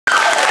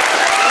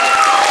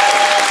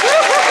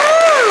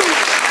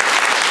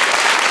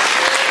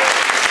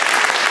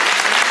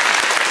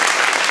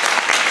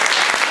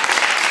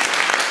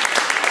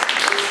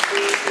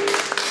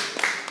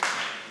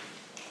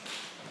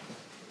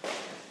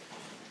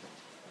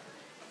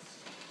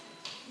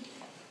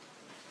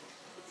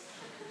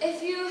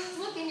If you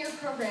look in your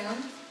program,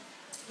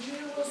 you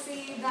will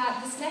see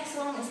that this next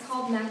song is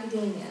called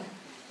Macadamia.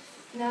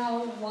 Now,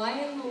 why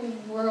in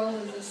the world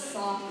is this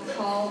song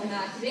called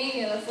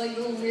Macadamia? That's like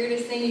the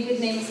weirdest thing you could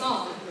name a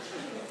song.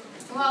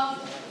 Well,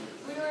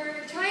 we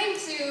were trying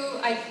to,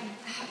 I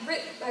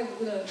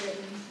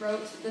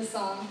wrote this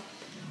song,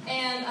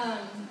 and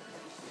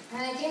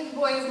I came to the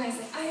boys and I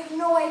said, I have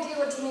no idea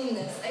what to name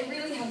this. I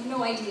really have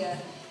no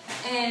idea.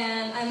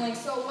 And I'm like,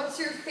 so what's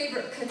your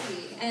favorite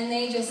cookie? And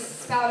they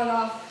just spouted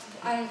off,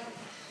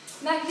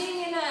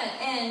 macadamia nut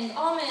and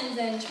almonds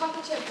and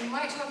chocolate chip and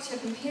white chocolate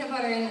chip and peanut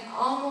butter and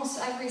almost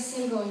every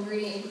single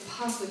ingredient you could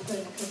possibly put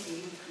in a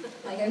cookie.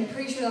 Like, I'm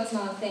pretty sure that's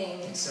not a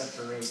thing. Except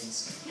for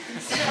raisins.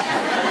 So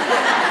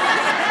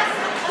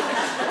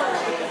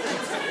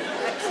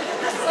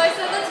I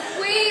said, that's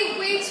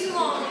way too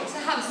long to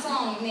have a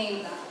song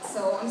named that.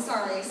 So I'm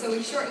sorry. So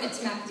we shortened it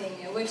to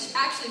Macadamia, which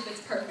actually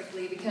fits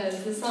perfectly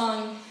because the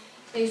song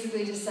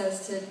basically just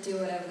says to do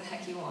whatever the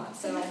heck you want.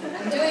 So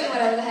I'm doing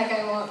whatever the heck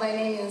I want by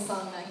naming the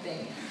song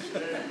Macadamia.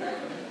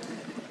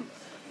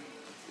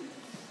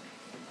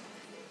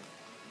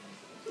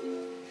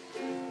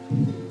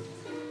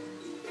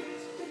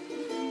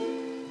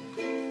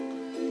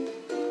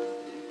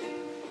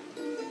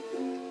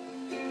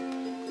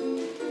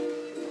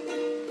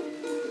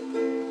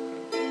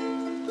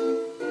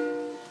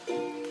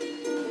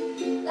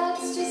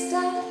 Let's just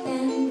stop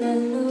and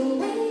run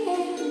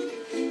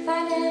away,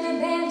 find an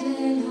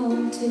abandoned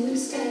home to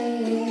stay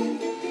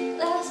in.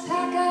 Let's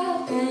pack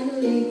up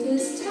and leave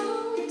this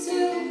town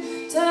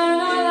to turn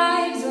our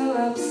lives all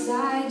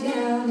upside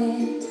down.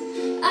 And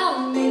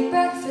I'll make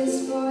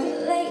breakfast for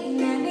late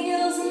night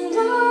meals, and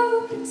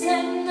I'll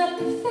pretend that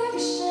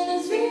perfection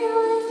is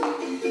real.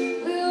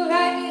 And we'll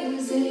write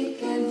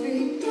music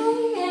every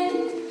day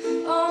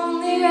and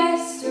only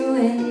rest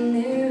when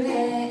they're ready.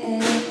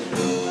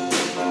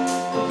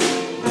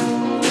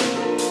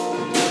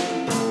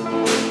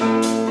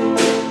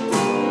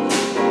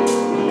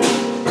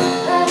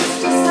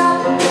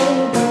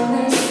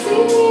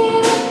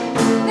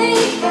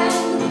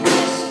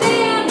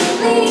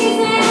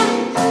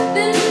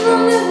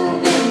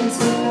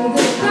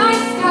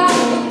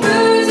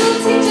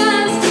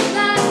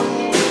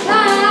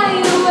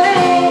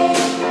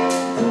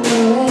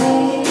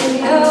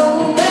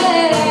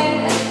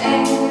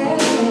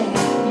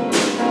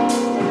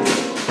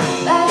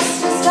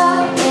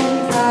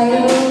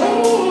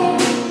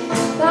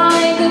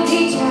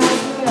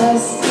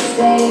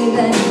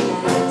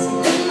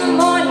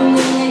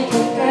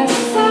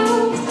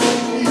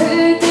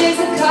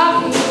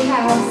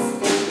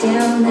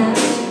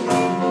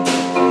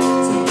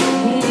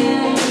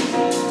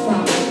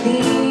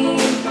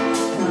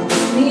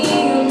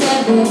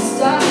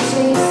 Stop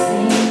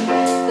chasing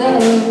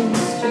those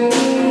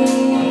dreams.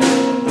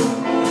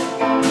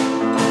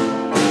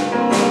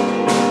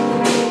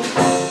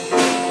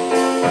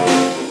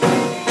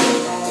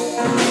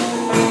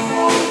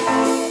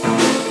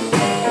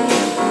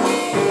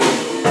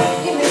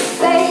 You may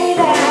say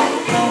that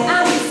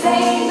I'm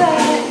insane, but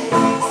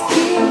just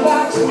keep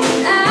watching.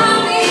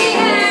 I'll be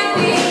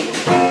happy.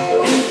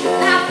 It's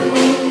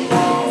happening.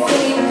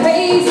 Say I'm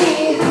crazy.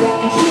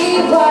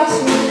 Keep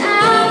watching.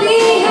 I'll be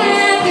happy.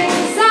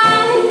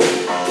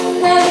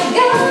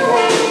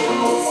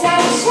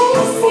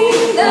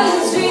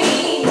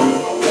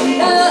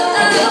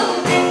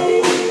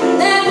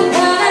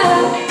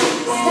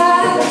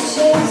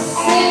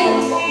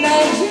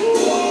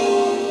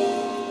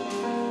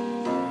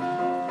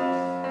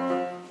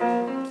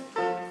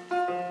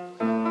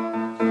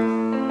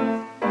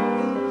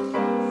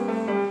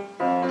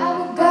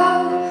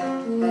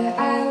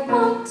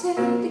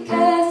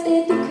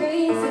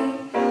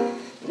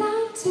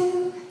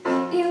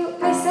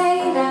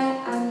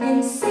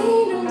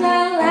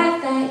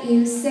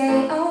 You say